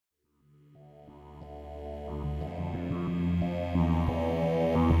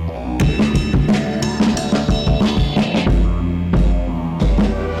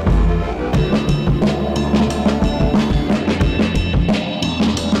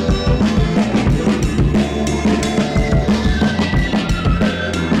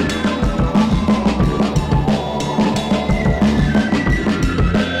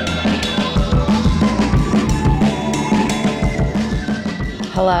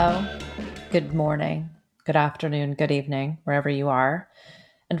Hello, good morning, good afternoon, good evening, wherever you are,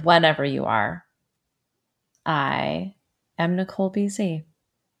 and whenever you are. I am Nicole BZ,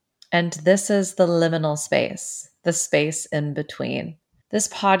 and this is the liminal space, the space in between. This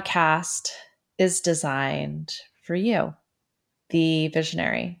podcast is designed for you, the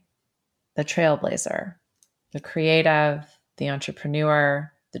visionary, the trailblazer, the creative, the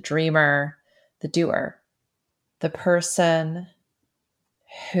entrepreneur, the dreamer, the doer, the person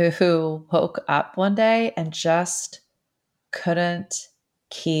who woke up one day and just couldn't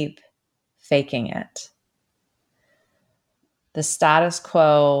keep faking it. The status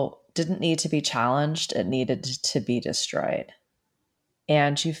quo didn't need to be challenged, it needed to be destroyed.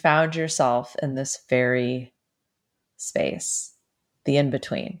 And you found yourself in this very space, the in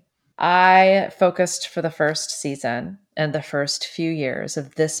between. I focused for the first season and the first few years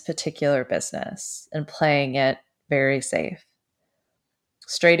of this particular business and playing it very safe.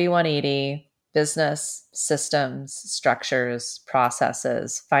 Straighty 180, business, systems, structures,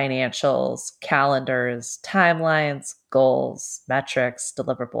 processes, financials, calendars, timelines, goals, metrics,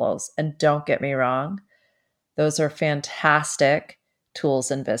 deliverables. And don't get me wrong, those are fantastic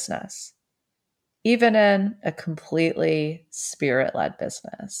tools in business, even in a completely spirit-led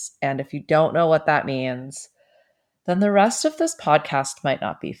business. And if you don't know what that means, then the rest of this podcast might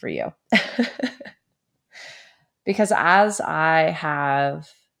not be for you. Because as I have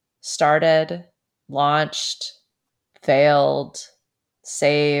started, launched, failed,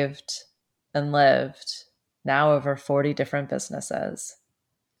 saved, and lived now over 40 different businesses,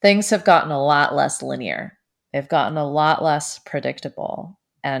 things have gotten a lot less linear. They've gotten a lot less predictable,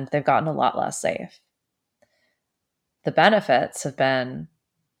 and they've gotten a lot less safe. The benefits have been,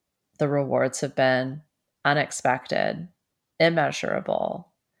 the rewards have been unexpected,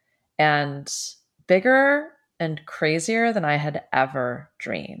 immeasurable, and bigger and crazier than I had ever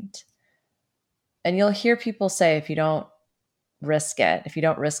dreamed. And you'll hear people say, if you don't risk it, if you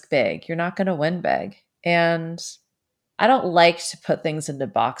don't risk big, you're not going to win big. And I don't like to put things into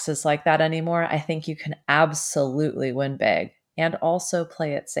boxes like that anymore. I think you can absolutely win big and also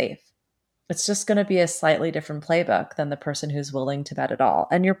play it safe. It's just going to be a slightly different playbook than the person who's willing to bet it all.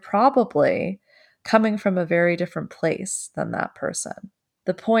 And you're probably coming from a very different place than that person.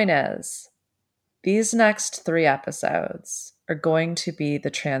 The point is, these next 3 episodes are going to be the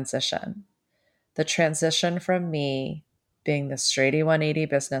transition from me being the straighty 180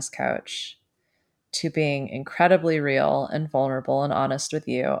 business coach to being incredibly real and vulnerable and honest with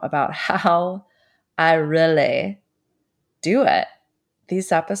you about how I really do it.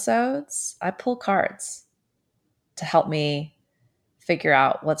 These episodes, I pull cards to help me figure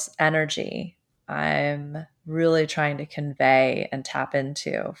out what's energy I'm really trying to convey and tap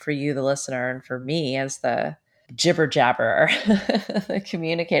into for you, the listener, and for me as the jibber jabber, the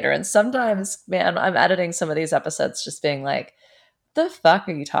communicator. And sometimes, man, I'm editing some of these episodes just being like, the fuck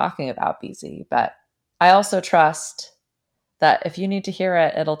are you talking about, BZ? But I also trust that if you need to hear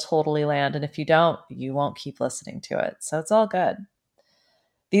it, it'll totally land. And if you don't, you won't keep listening to it. So it's all good.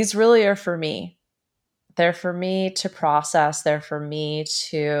 These really are for me. They're for me to process. They're for me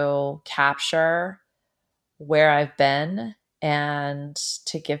to capture where I've been and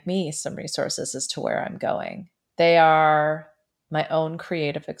to give me some resources as to where I'm going. They are my own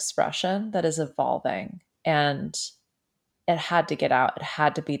creative expression that is evolving, and it had to get out. It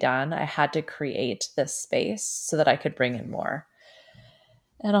had to be done. I had to create this space so that I could bring in more.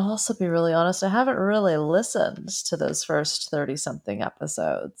 And I'll also be really honest, I haven't really listened to those first 30-something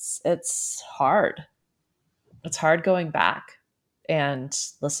episodes. It's hard. It's hard going back and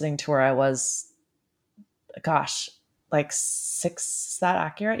listening to where I was, gosh, like 6, is that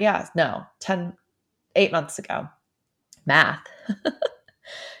accurate? Yeah, no, 8 months ago. Math.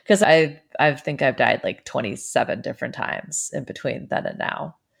 Because I think I've died like 27 different times in between then and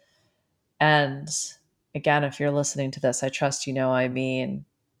now. And again, if you're listening to this, I trust you know I mean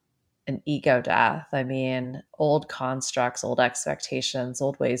an ego death. I mean old constructs, old expectations,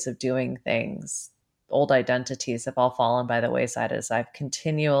 old ways of doing things, old identities have all fallen by the wayside as I've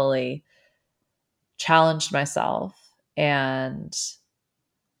continually challenged myself and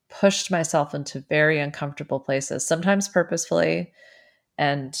pushed myself into very uncomfortable places, sometimes purposefully.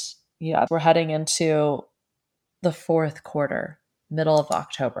 And yeah, we're heading into the 4th quarter, middle of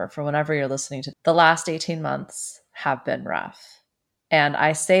October, for whenever you're listening to. The last 18 months have been rough. And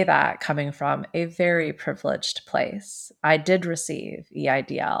I say that coming from a very privileged place. I did receive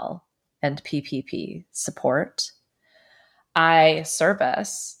EIDL and PPP support. I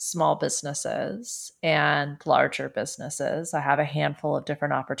service small businesses and larger businesses. I have a handful of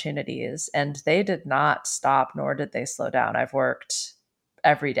different opportunities, and they did not stop, nor did they slow down. I've worked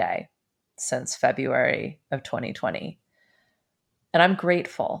every day since February of 2020. And I'm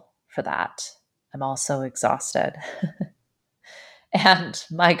grateful for that. I'm also exhausted. And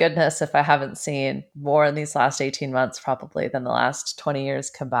my goodness, if I haven't seen more in these last 18 months, probably than the last 20 years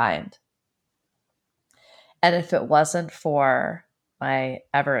combined. And if it wasn't for my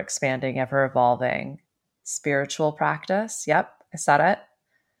ever expanding, ever evolving spiritual practice, yep, I said it,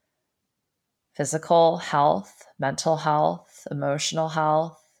 physical health, mental health, emotional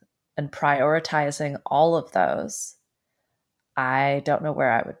health, and prioritizing all of those, I don't know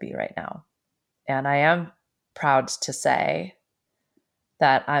where I would be right now. And I am proud to say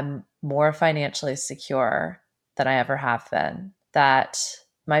that I'm more financially secure than I ever have been, that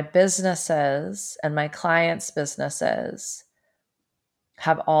my businesses and my clients' businesses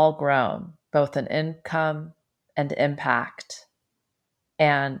have all grown, both in income and impact,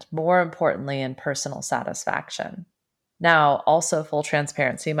 and more importantly, in personal satisfaction. Now, also full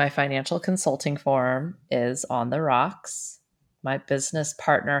transparency, my financial consulting firm is on the rocks. My business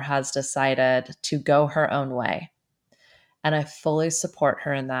partner has decided to go her own way, and I fully support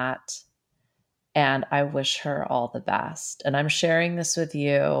her in that. And I wish her all the best. And I'm sharing this with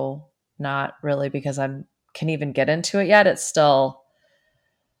you, not really because I can even get into it yet. It's still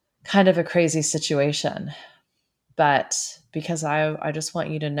kind of a crazy situation, but because I just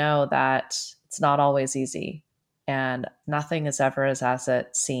want you to know that it's not always easy and nothing is ever as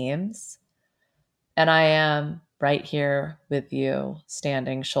it seems. And I am right here with you,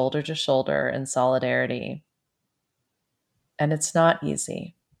 standing shoulder to shoulder in solidarity. And it's not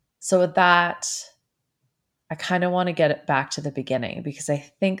easy. So, with that, I kind of want to get it back to the beginning because I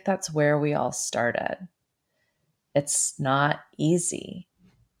think that's where we all started. It's not easy.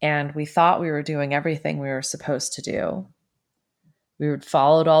 And we thought we were doing everything we were supposed to do. We had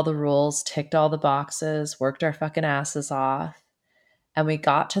followed all the rules, ticked all the boxes, worked our fucking asses off. And we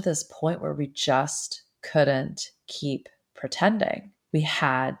got to this point where we just couldn't keep pretending. We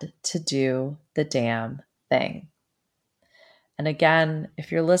had to do the damn thing. And again,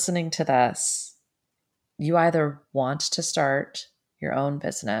 if you're listening to this, you either want to start your own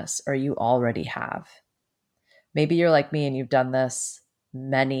business or you already have. Maybe you're like me and you've done this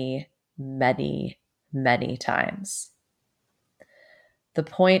many, many, many times. The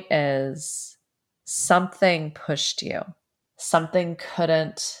point is, something pushed you. Something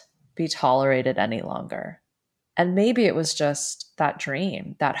couldn't be tolerated any longer. And maybe it was just that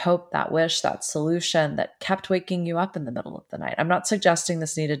dream, that hope, that wish, that solution that kept waking you up in the middle of the night. I'm not suggesting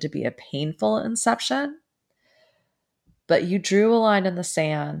this needed to be a painful inception, but you drew a line in the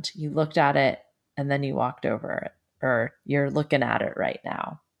sand, you looked at it, and then you walked over it, or you're looking at it right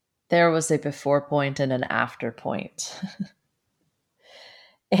now. There was a before point and an after point.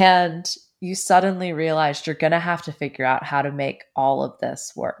 And you suddenly realized you're going to have to figure out how to make all of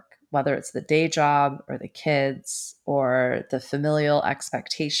this work, whether it's the day job or the kids or the familial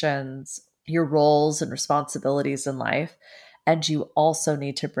expectations, your roles and responsibilities in life. And you also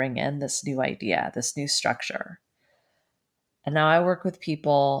need to bring in this new idea, this new structure. And now I work with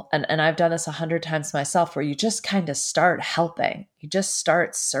people, and I've done this 100 times myself, where you just kind of start helping, you just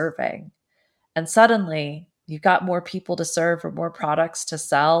start serving. And suddenly you've got more people to serve or more products to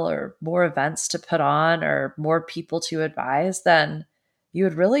sell or more events to put on or more people to advise than you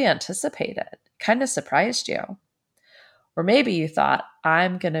had really anticipated. Kind of surprised you. Or maybe you thought,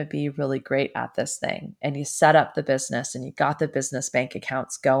 I'm going to be really great at this thing. And you set up the business and you got the business bank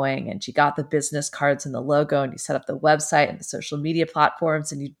accounts going and you got the business cards and the logo and you set up the website and the social media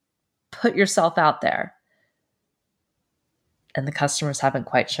platforms and you put yourself out there. And the customers haven't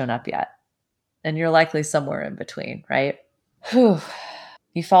quite shown up yet. And you're likely somewhere in between, right? Whew.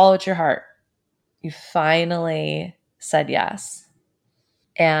 You followed your heart. You finally said yes.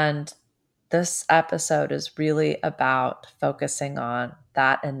 And this episode is really about focusing on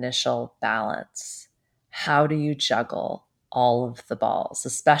that initial balance. How do you juggle all of the balls,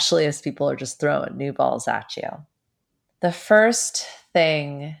 especially as people are just throwing new balls at you? The first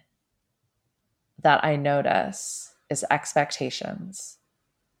thing that I notice is expectations.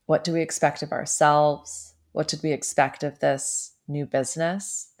 What do we expect of ourselves? What did we expect of this new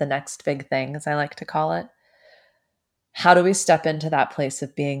business? The next big thing, as I like to call it. How do we step into that place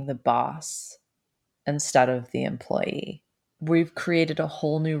of being the boss instead of the employee? We've created a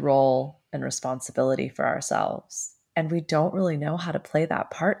whole new role and responsibility for ourselves, and we don't really know how to play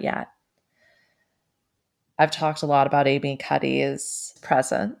that part yet. I've talked a lot about Amy Cuddy's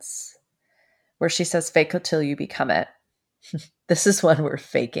presence, where she says, fake it till you become it. This is when we're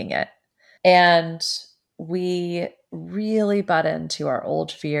faking it. And we really butt into our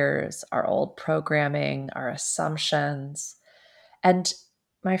old fears, our old programming, our assumptions. And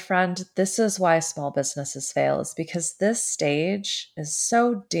my friend, this is why small businesses fail, is because this stage is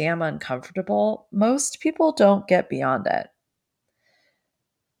so damn uncomfortable. Most people don't get beyond it.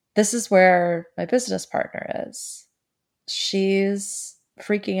 This is where my business partner is. She's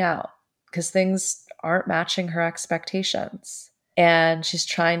freaking out because things aren't matching her expectations. And she's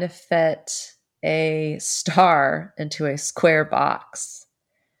trying to fit a star into a square box.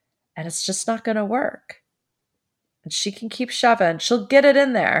 And it's just not going to work. And she can keep shoving. She'll get it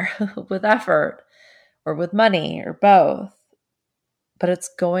in there with effort or with money or both. But it's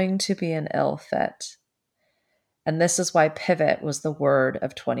going to be an ill fit. And this is why pivot was the word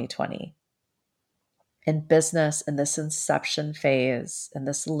of 2020. In business, in this inception phase, in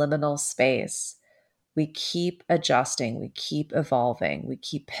this liminal space, we keep adjusting, we keep evolving, we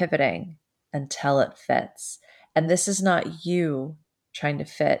keep pivoting until it fits. And this is not you trying to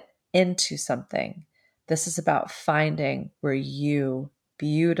fit into something. This is about finding where you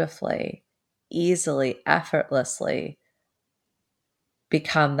beautifully, easily, effortlessly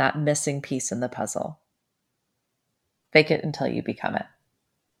become that missing piece in the puzzle. Fake it until you become it.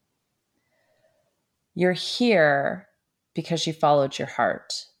 You're here because you followed your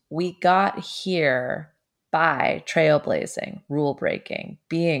heart. We got here by trailblazing, rule breaking,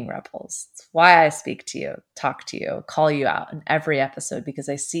 being rebels. It's why I speak to you, talk to you, call you out in every episode, because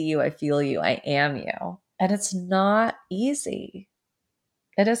I see you, I feel you, I am you. And it's not easy.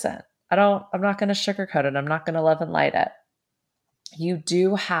 It isn't. I'm not going to sugarcoat it. I'm not going to love and light it. You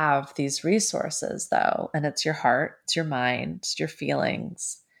do have these resources though, and it's your heart, it's your mind, it's your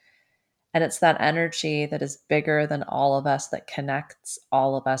feelings. And it's that energy that is bigger than all of us, that connects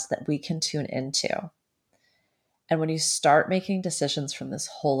all of us, that we can tune into. And when you start making decisions from this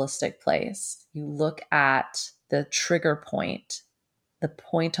holistic place, you look at the trigger point, the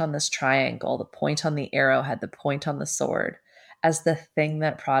point on this triangle, the point on the arrowhead, the point on the sword, as the thing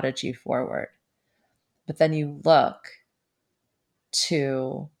that prodded you forward. But then you look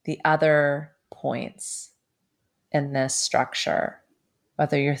to the other points in this structure,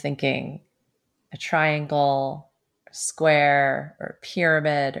 whether you're thinking a triangle, a square, or a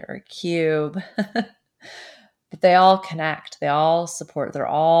pyramid, or a cube. But they all connect, they all support, they're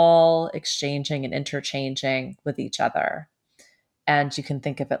all exchanging and interchanging with each other. And you can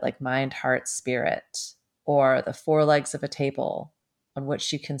think of it like mind, heart, spirit, or the four legs of a table on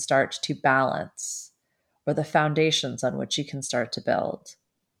which you can start to balance, or the foundations on which you can start to build.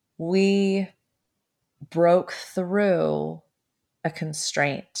 We broke through a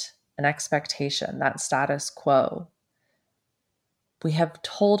constraint, an expectation, that status quo. We have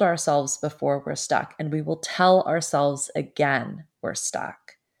told ourselves before we're stuck, and we will tell ourselves again we're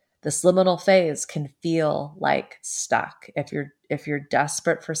stuck. This liminal phase can feel like stuck. If you're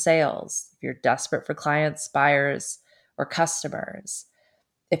desperate for sales, if you're desperate for clients, buyers, or customers,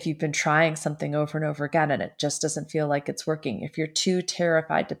 if you've been trying something over and over again and it just doesn't feel like it's working, if you're too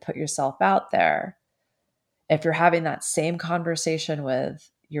terrified to put yourself out there, if you're having that same conversation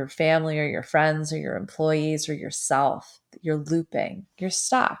with your family or your friends or your employees or yourself, you're looping, you're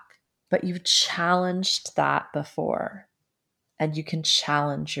stuck. But you've challenged that before, and you can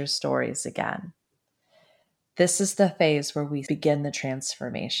challenge your stories again. This is the phase where we begin the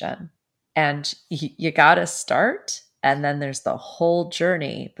transformation. And you got to start, and then there's the whole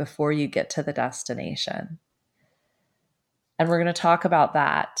journey before you get to the destination. And we're going to talk about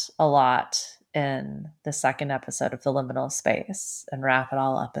that a lot in the second episode of the liminal space and wrap it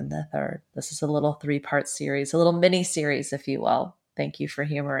all up in the third. This is a little 3-part series, a little mini series, if you will. Thank you for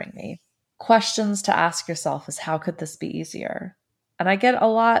humoring me. Questions to ask yourself is, how could this be easier? And I get a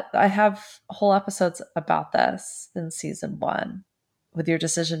lot. I have whole episodes about this in season 1 with your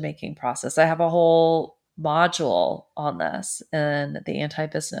decision-making process. I have a whole module on this in the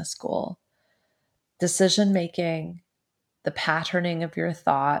Anti-Business School. Decision-making, the patterning of your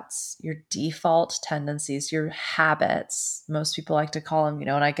thoughts, your default tendencies, your habits. Most people like to call them, when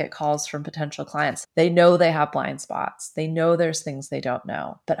I get calls from potential clients, they know they have blind spots. They know there's things they don't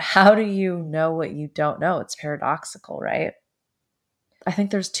know. But how do you know what you don't know? It's paradoxical, right? I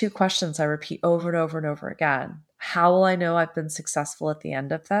think there's 2 questions I repeat over and over and over again. How will I know I've been successful at the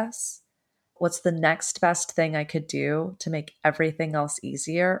end of this? What's the next best thing I could do to make everything else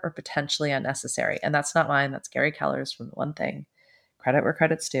easier or potentially unnecessary? And that's not mine. That's Gary Keller's from The One Thing. Credit where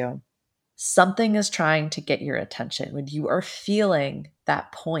credit's due. Something is trying to get your attention. When you are feeling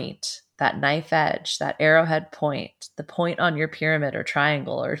that point, that knife edge, that arrowhead point, the point on your pyramid or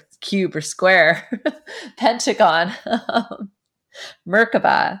triangle or cube or square, pentagon,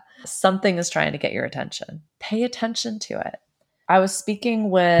 Merkaba, something is trying to get your attention. Pay attention to it. I was speaking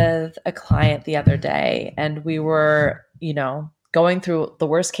with a client the other day, and we were, going through the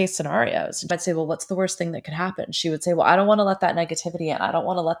worst case scenarios. I'd say, well, what's the worst thing that could happen? She would say, well, I don't want to let that negativity in. I don't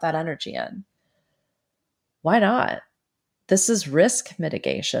want to let that energy in. Why not? This is risk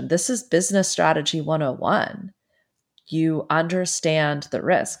mitigation. This is business strategy 101. You understand the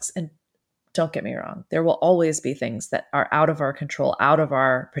risks. And don't get me wrong, there will always be things that are out of our control, out of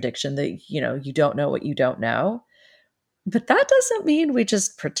our prediction that, you don't know what you don't know. But that doesn't mean we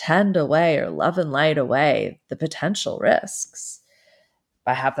just pretend away or love and light away the potential risks.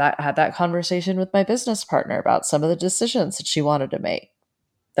 I had that conversation with my business partner about some of the decisions that she wanted to make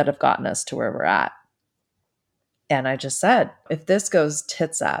that have gotten us to where we're at. And I just said, if this goes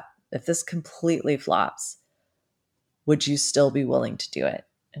tits up, if this completely flops, would you still be willing to do it?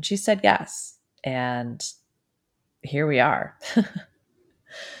 And she said yes. And here we are.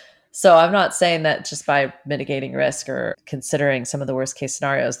 So I'm not saying that just by mitigating risk or considering some of the worst case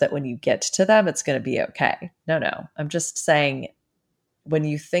scenarios that when you get to them, it's going to be okay. No. I'm just saying when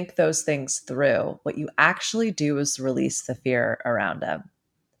you think those things through, what you actually do is release the fear around them.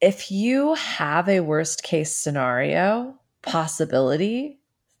 If you have a worst case scenario possibility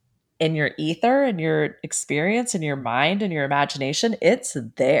in your ether, in your experience, in your mind, in your imagination, it's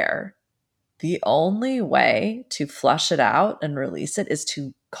there. The only way to flush it out and release it is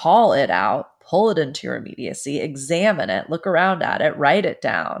to call it out, pull it into your immediacy, examine it, look around at it, write it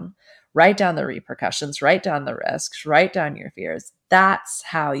down, write down the repercussions, write down the risks, write down your fears. That's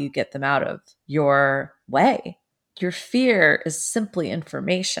how you get them out of your way. Your fear is simply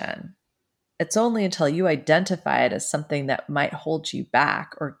information. It's only until you identify it as something that might hold you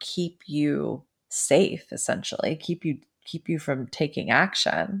back or keep you safe, essentially, keep you from taking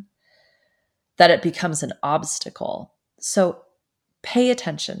action, that it becomes an obstacle. So pay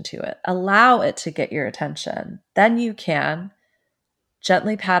attention to it. Allow it to get your attention. Then you can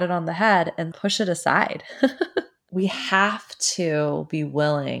gently pat it on the head and push it aside. We have to be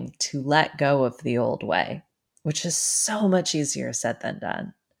willing to let go of the old way, which is so much easier said than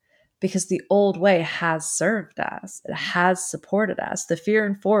done, because the old way has served us. It has supported us. The fear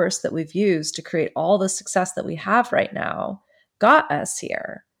and force that we've used to create all the success that we have right now got us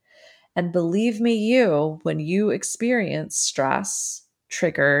here. And believe me, when you experience stress,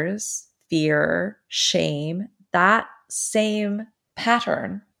 triggers, fear, shame, that same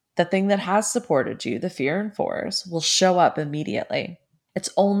pattern, the thing that has supported you, the fear and force, will show up immediately. It's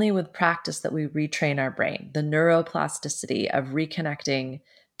only with practice that we retrain our brain, the neuroplasticity of reconnecting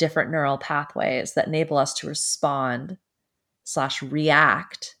different neural pathways that enable us to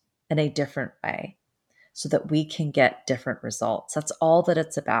respond/react in a different way, so that we can get different results. That's all that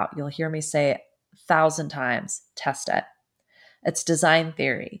it's about. You'll hear me say it 1,000 times, test it. It's design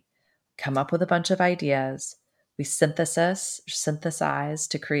theory. Come up with a bunch of ideas. We synthesize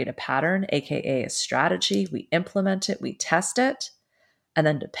to create a pattern, AKA a strategy. We implement it, we test it, and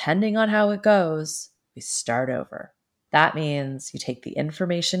then depending on how it goes, we start over. That means you take the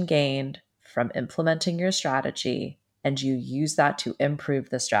information gained from implementing your strategy and you use that to improve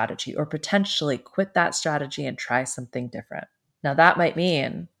the strategy, or potentially quit that strategy and try something different. Now, that might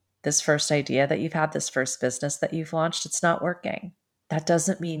mean this first idea that you've had, this first business that you've launched, it's not working. That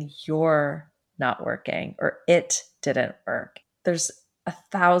doesn't mean you're not working or it didn't work. There's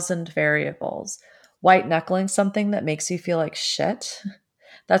 1,000 variables. White knuckling something that makes you feel like shit,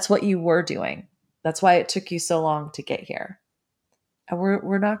 that's what you were doing. That's why it took you so long to get here. And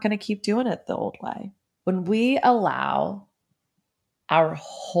we're not going to keep doing it the old way. When we allow our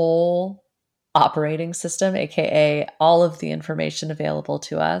whole operating system, AKA all of the information available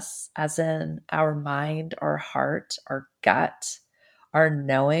to us, as in our mind, our heart, our gut, our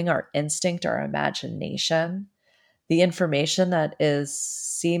knowing, our instinct, our imagination, the information that is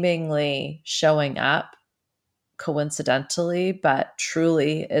seemingly showing up coincidentally, but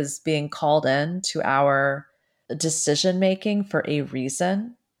truly is being called in to our decision making for a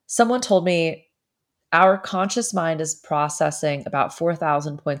reason. Someone told me our conscious mind is processing about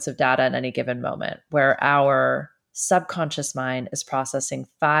 4,000 points of data at any given moment, where our subconscious mind is processing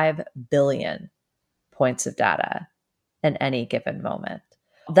 5 billion points of data in any given moment.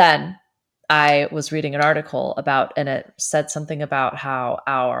 Then I was reading an article about, and it said something about how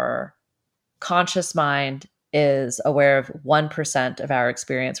our conscious mind is aware of 1% of our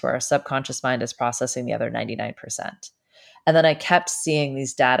experience, where our subconscious mind is processing the other 99%. And then I kept seeing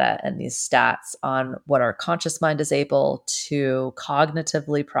these data and these stats on what our conscious mind is able to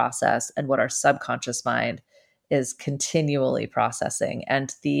cognitively process and what our subconscious mind is continually processing,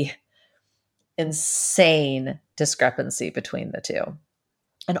 and the insane discrepancy between the two.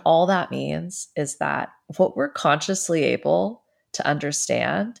 And all that means is that what we're consciously able to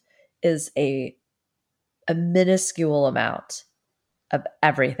understand is a minuscule amount of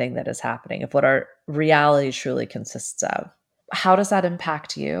everything that is happening, of what our reality truly consists of. How does that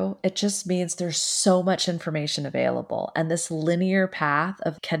impact you? It just means there's so much information available. And this linear path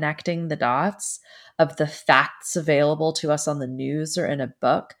of connecting the dots of the facts available to us on the news or in a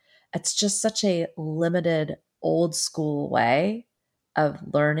book, it's just such a limited, old school way of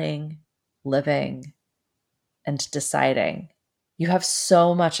learning, living, and deciding. You have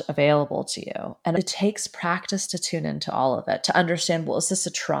so much available to you. And it takes practice to tune into all of it, to understand, well, is this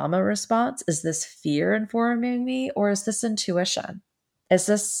a trauma response? Is this fear informing me? Or is this intuition? Is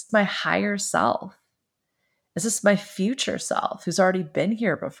this my higher self? Is this my future self who's already been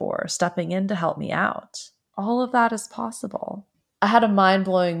here before, stepping in to help me out? All of that is possible. I had a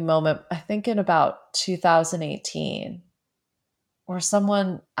mind-blowing moment, I think in about 2018, where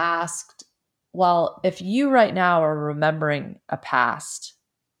someone asked, well, if you right now are remembering a past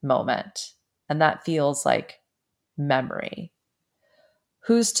moment and that feels like memory,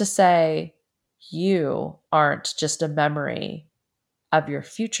 who's to say you aren't just a memory of your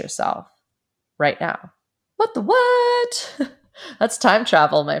future self right now? What the what? That's time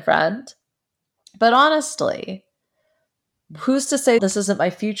travel, my friend. But honestly, who's to say this isn't my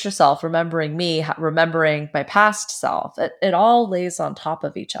future self remembering me, remembering my past self? It all lays on top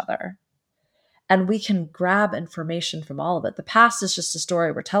of each other. And we can grab information from all of it. The past is just a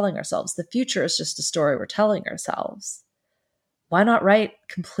story we're telling ourselves. The future is just a story we're telling ourselves. Why not write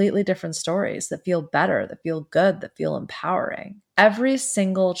completely different stories that feel better, that feel good, that feel empowering? Every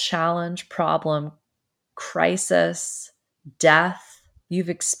single challenge, problem, crisis, death you've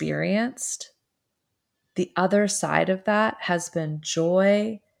experienced, the other side of that has been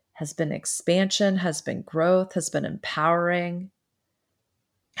joy, has been expansion, has been growth, has been empowering,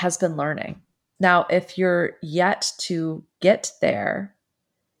 has been learning. Now, if you're yet to get there,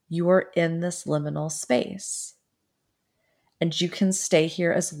 you are in this liminal space and you can stay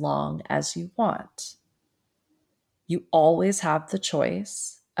here as long as you want. You always have the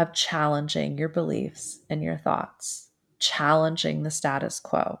choice of challenging your beliefs and your thoughts, challenging the status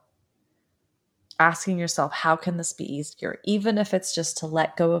quo, asking yourself, how can this be easier? Even if it's just to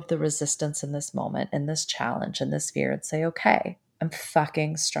let go of the resistance in this moment, in this challenge, in this fear, and say, okay, I'm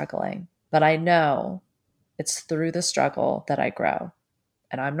fucking struggling, but I know it's through the struggle that I grow.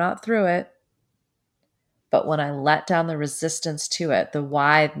 And I'm not through it. But when I let down the resistance to it, the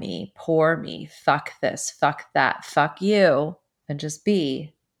why me, poor me, fuck this, fuck that, fuck you, and just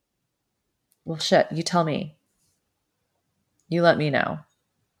be, well, shit, you tell me. You let me know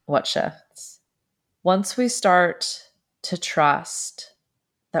what shifts. Once we start to trust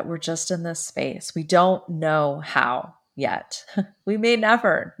that we're just in this space, we don't know how yet. We may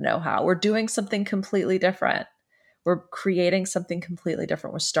never know how. We're doing something completely different. We're creating something completely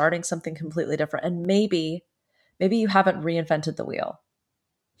different. We're starting something completely different. And maybe you haven't reinvented the wheel.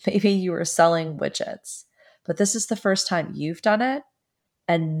 Maybe you were selling widgets, but this is the first time you've done it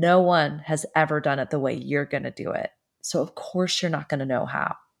and no one has ever done it the way you're going to do it. So of course you're not going to know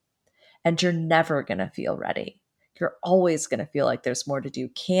how. And you're never going to feel ready. You're always going to feel like there's more to do.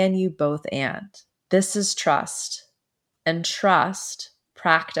 Can you both and? This is trust. And trust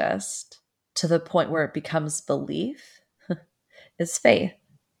practiced to the point where it becomes belief is faith.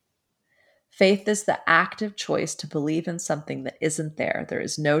 Faith is the active choice to believe in something that isn't there. There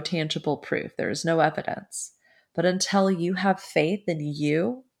is no tangible proof. There is no evidence. But until you have faith in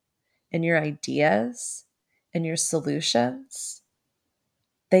you, in your ideas, in your solutions,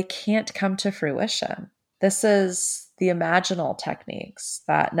 they can't come to fruition. This is the imaginal techniques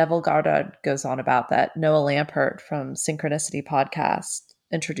that Neville Goddard goes on about, that Noah Lampert from Synchronicity podcast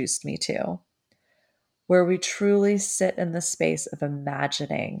introduced me to, where we truly sit in the space of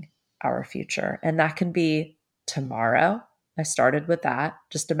imagining our future. And that can be tomorrow. I started with that,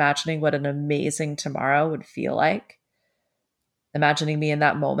 just imagining what an amazing tomorrow would feel like. Imagining me in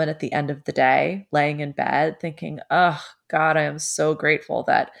that moment at the end of the day, laying in bed thinking, oh God, I am so grateful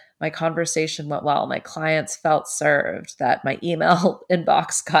that my conversation went well, my clients felt served, that my email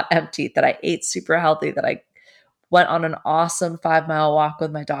inbox got emptied, that I ate super healthy, that I went on an awesome 5-mile walk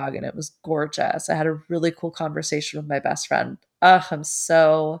with my dog and it was gorgeous. I had a really cool conversation with my best friend. I'm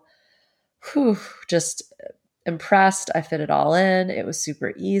so just impressed. I fit it all in. It was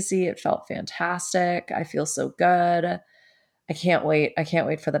super easy. It felt fantastic. I feel so good. I can't wait. I can't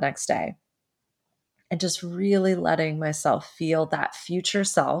wait for the next day. And just really letting myself feel that future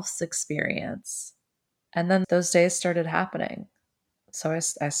self's experience. And then those days started happening. So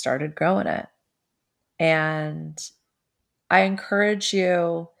I started growing it. And I encourage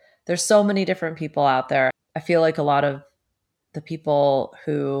you, there's so many different people out there. I feel like a lot of the people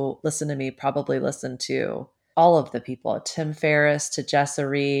who listen to me probably listen to all of the people, Tim Ferriss to Jessa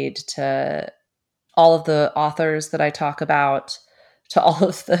Reed to all of the authors that I talk about, to all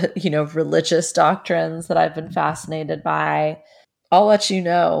of the, religious doctrines that I've been fascinated by. I'll let you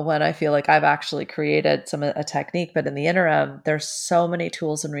know when I feel like I've actually created a technique, but in the interim, there's so many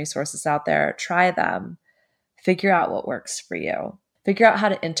tools and resources out there. Try them. Figure out what works for you. Figure out how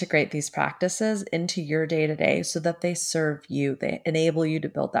to integrate these practices into your day to day so that they serve you. They enable you to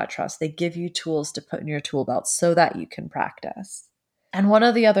build that trust. They give you tools to put in your tool belt so that you can practice. And one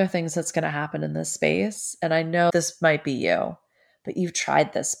of the other things that's going to happen in this space, and I know this might be you, but you've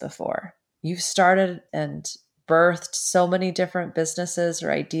tried this before. You've started and birthed so many different businesses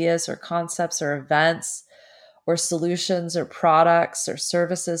or ideas or concepts or events or solutions or products or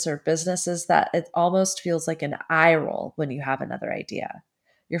services or businesses that it almost feels like an eye roll when you have another idea.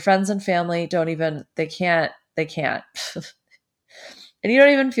 Your friends and family they can't. And you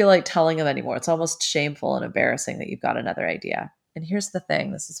don't even feel like telling them anymore. It's almost shameful and embarrassing that you've got another idea. And here's the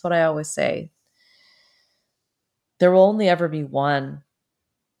thing. This is what I always say. There will only ever be one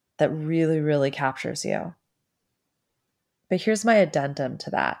that really, really captures you. But here's my addendum to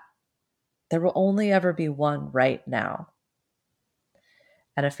that. There will only ever be one right now.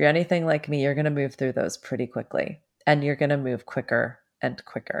 And if you're anything like me, you're going to move through those pretty quickly. And you're going to move quicker and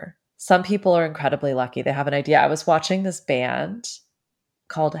quicker. Some people are incredibly lucky. They have an idea. I was watching this band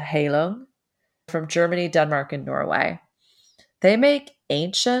called Halung from Germany, Denmark, and Norway. They make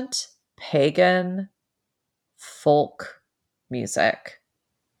ancient pagan folk music.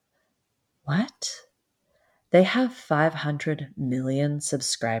 What? They have 500 million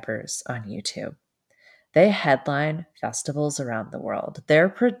subscribers on YouTube. They headline festivals around the world. Their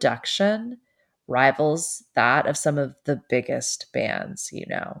production rivals that of some of the biggest bands,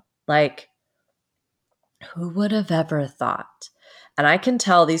 Like, who would have ever thought? And I can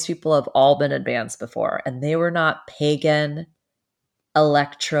tell these people have all been in bands before, and they were not pagan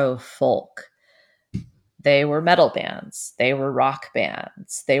electro folk. They were metal bands. They were rock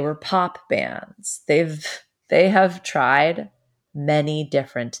bands. They were pop bands. They have tried many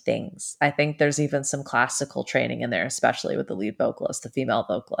different things. I think there's even some classical training in there, especially with the lead vocalist, the female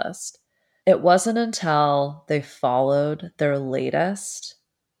vocalist. It wasn't until they followed their latest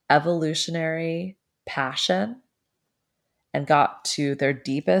evolutionary passion and got to their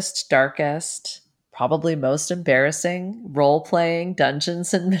deepest, darkest, probably most embarrassing role-playing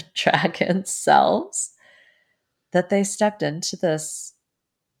Dungeons and Dragons selves that they stepped into this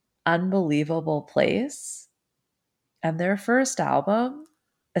unbelievable place. And their first album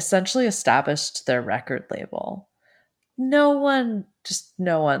essentially established their record label. No one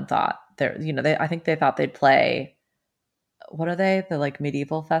thought I think they thought they'd play, what are they? The like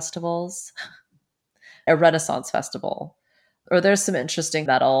medieval festivals, a Renaissance festival. Or there's some interesting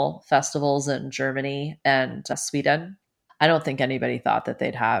metal festivals in Germany and Sweden. I don't think anybody thought that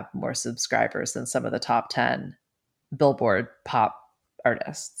they'd have more subscribers than some of the top 10 Billboard pop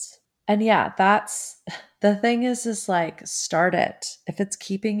artists. And yeah, that's the thing is like, start it. If it's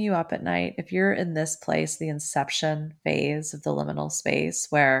keeping you up at night, if you're in this place, the inception phase of the liminal space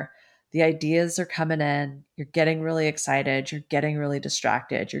where the ideas are coming in, you're getting really excited, you're getting really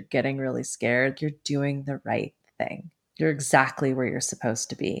distracted, you're getting really scared, you're doing the right thing. You're exactly where you're supposed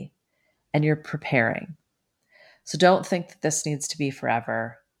to be, and you're preparing. So don't think that this needs to be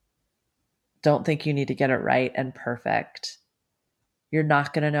forever. Don't think you need to get it right and perfect. You're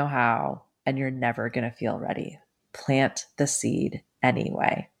not going to know how, and you're never going to feel ready. Plant the seed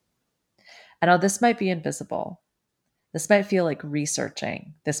anyway. I know this might be invisible. This might feel like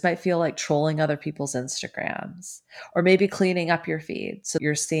researching. This might feel like trolling other people's Instagrams, or maybe cleaning up your feed. So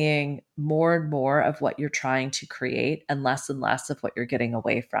you're seeing more and more of what you're trying to create and less of what you're getting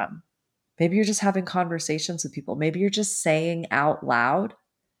away from. Maybe you're just having conversations with people. Maybe you're just saying out loud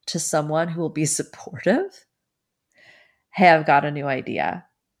to someone who will be supportive, hey, I've got a new idea.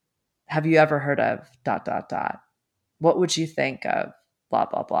 Have you ever heard of ... What would you think of blah,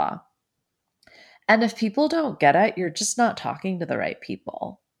 blah, blah? And if people don't get it, you're just not talking to the right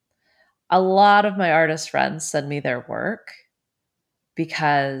people. A lot of my artist friends send me their work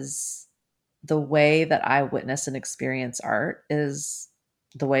because the way that I witness and experience art is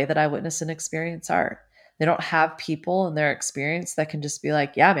the way that I witness and experience art. They don't have people in their experience that can just be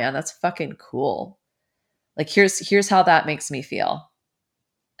like, yeah, man, that's fucking cool. Like, here's how that makes me feel.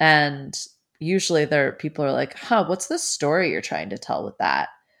 And usually people are like, huh, what's the story you're trying to tell with that?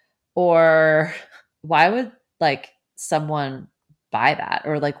 Or why would like someone buy that?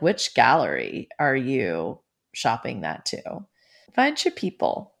 Or like, which gallery are you shopping that to? Find your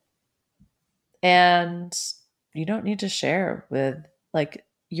people. And you don't need to share with like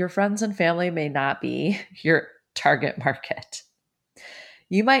your friends and family may not be your target market.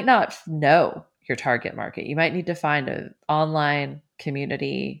 You might not know your target market. You might need to find an online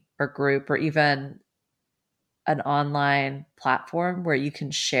community or group or even an online platform where you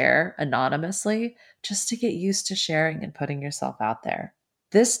can share anonymously just to get used to sharing and putting yourself out there.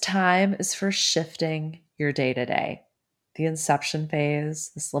 This time is for shifting your day to day. The inception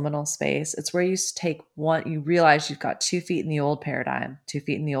phase, this liminal space, it's where you take one, you realize you've got 2 feet in the old paradigm, 2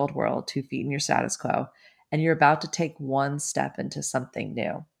 feet in the old world, 2 feet in your status quo, and you're about to take one step into something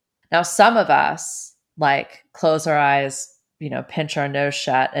new. Now, some of us like close our eyes, pinch our nose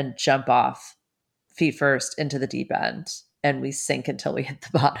shut and jump off feet first into the deep end and we sink until we hit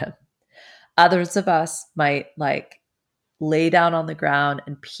the bottom. Others of us might like lay down on the ground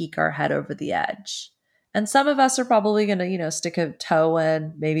and peek our head over the edge. And some of us are probably going to, stick a toe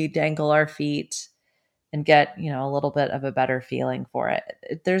in, maybe dangle our feet and get, a little bit of a better feeling for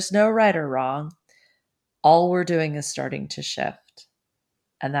it. There's no right or wrong. All we're doing is starting to shift.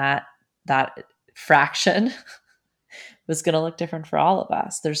 And that fraction was going to look different for all of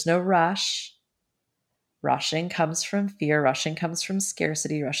us. There's no rush. Rushing comes from fear. Rushing comes from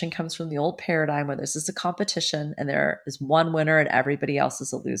scarcity. Rushing comes from the old paradigm where this is a competition and there is one winner and everybody else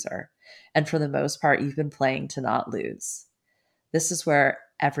is a loser. And for the most part, you've been playing to not lose. This is where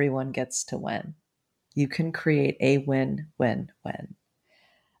everyone gets to win. You can create a win-win-win.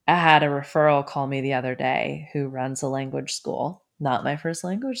 I had a referral call me the other day who runs a language school. Not my first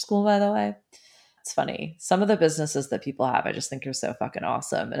language school, by the way. It's funny. Some of the businesses that people have, I just think are so fucking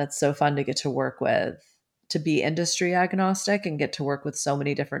awesome. And it's so fun to get to work with, to be industry agnostic and get to work with so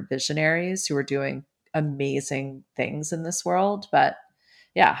many different visionaries who are doing amazing things in this world. But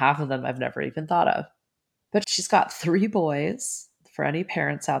yeah, half of them I've never even thought of. But she's got 3 boys. For any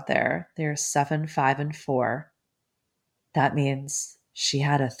parents out there, they're 7, 5, and 4. That means she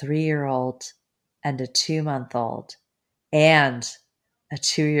had a 3-year-old and a 2-month-old and a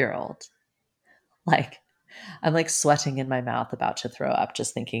 2-year-old. Like, I'm like sweating in my mouth, about to throw up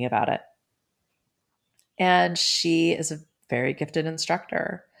just thinking about it. And she is a very gifted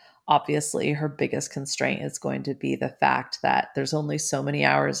instructor. Obviously, her biggest constraint is going to be the fact that there's only so many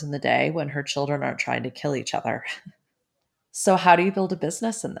hours in the day when her children aren't trying to kill each other. So how do you build a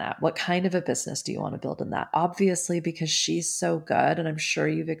business in that? What kind of a business do you want to build in that? Obviously, because she's so good, and I'm sure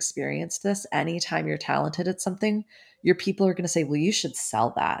you've experienced this, anytime you're talented at something, your people are going to say, well, you should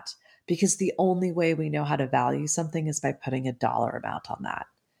sell that. Because the only way we know how to value something is by putting a dollar amount on that.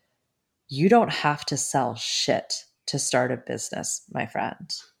 You don't have to sell shit to start a business, my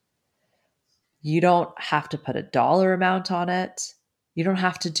friend. You don't have to put a dollar amount on it. You don't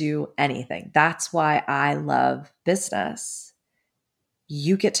have to do anything. That's why I love business.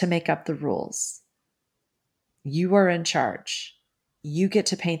 You get to make up the rules. You are in charge. You get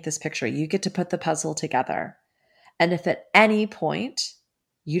to paint this picture. You get to put the puzzle together. And if at any point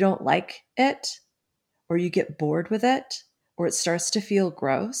you don't like it, or you get bored with it, or it starts to feel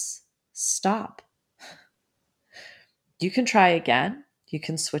gross, stop. You can try again. You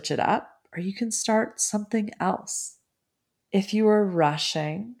can switch it up, or you can start something else. If you are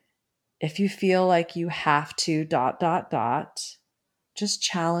rushing, if you feel like you have to ... just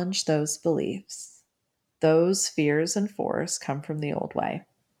challenge those beliefs. Those fears and force come from the old way.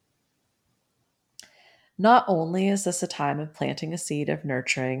 Not only is this a time of planting a seed, of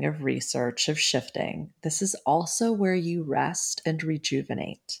nurturing, of research, of shifting, this is also where you rest and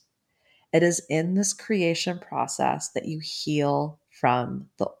rejuvenate. It is in this creation process that you heal from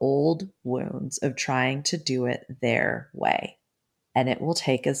the old wounds of trying to do it their way. And it will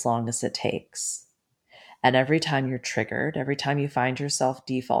take as long as it takes. And every time you're triggered, every time you find yourself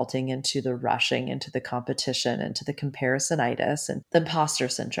defaulting into the rushing, into the competition, into the comparisonitis and the imposter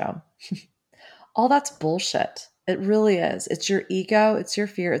syndrome, all that's bullshit. It really is. It's your ego. It's your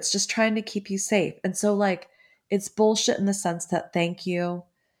fear. It's just trying to keep you safe. And so it's bullshit in the sense that thank you.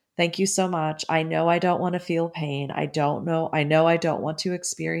 Thank you so much. I know I don't want to feel pain. I know I don't want to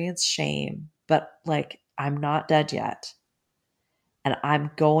experience shame, but I'm not dead yet. And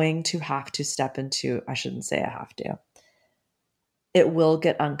I'm going to have to step into, I shouldn't say I have to. It will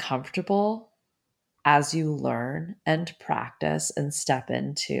get uncomfortable as you learn and practice and step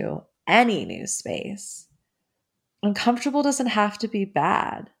into any new space. Uncomfortable doesn't have to be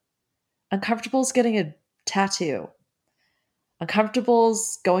bad. Uncomfortable is getting a tattoo. Uncomfortable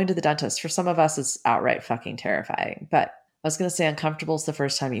is going to the dentist. For some of us, it's outright fucking terrifying. But I was going to say uncomfortable is the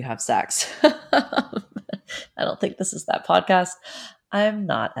first time you have sex. I don't think this is that podcast. I'm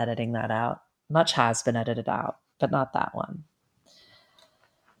not editing that out. Much has been edited out, but not that one.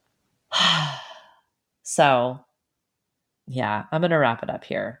 So Yeah, I'm going to wrap it up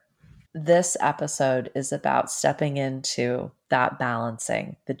here. This episode is about stepping into that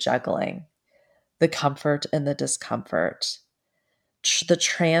balancing, the juggling, the comfort and the discomfort, the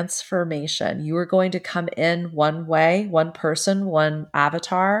transformation. You are going to come in one way, one person, one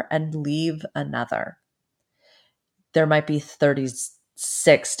avatar, and leave another. There might be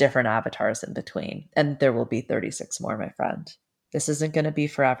 36 different avatars in between, and there will be 36 more, my friend. This isn't going to be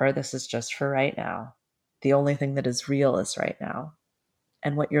forever. This is just for right now. The only thing that is real is right now.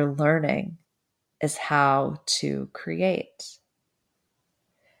 And what you're learning is how to create.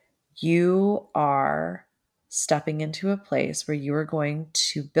 You are stepping into a place where you are going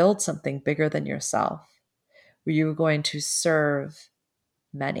to build something bigger than yourself, where you are going to serve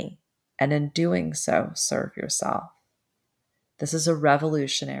many, and in doing so, serve yourself. This is a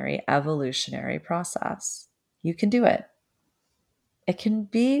revolutionary, evolutionary process. You can do it. It can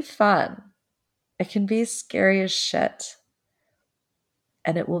be fun. It can be scary as shit.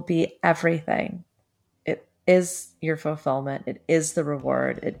 And it will be everything. It is your fulfillment. It is the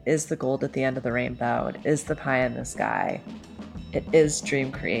reward. It is the gold at the end of the rainbow. It is the pie in the sky. It is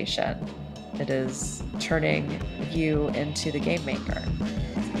dream creation. It is turning you into the game maker.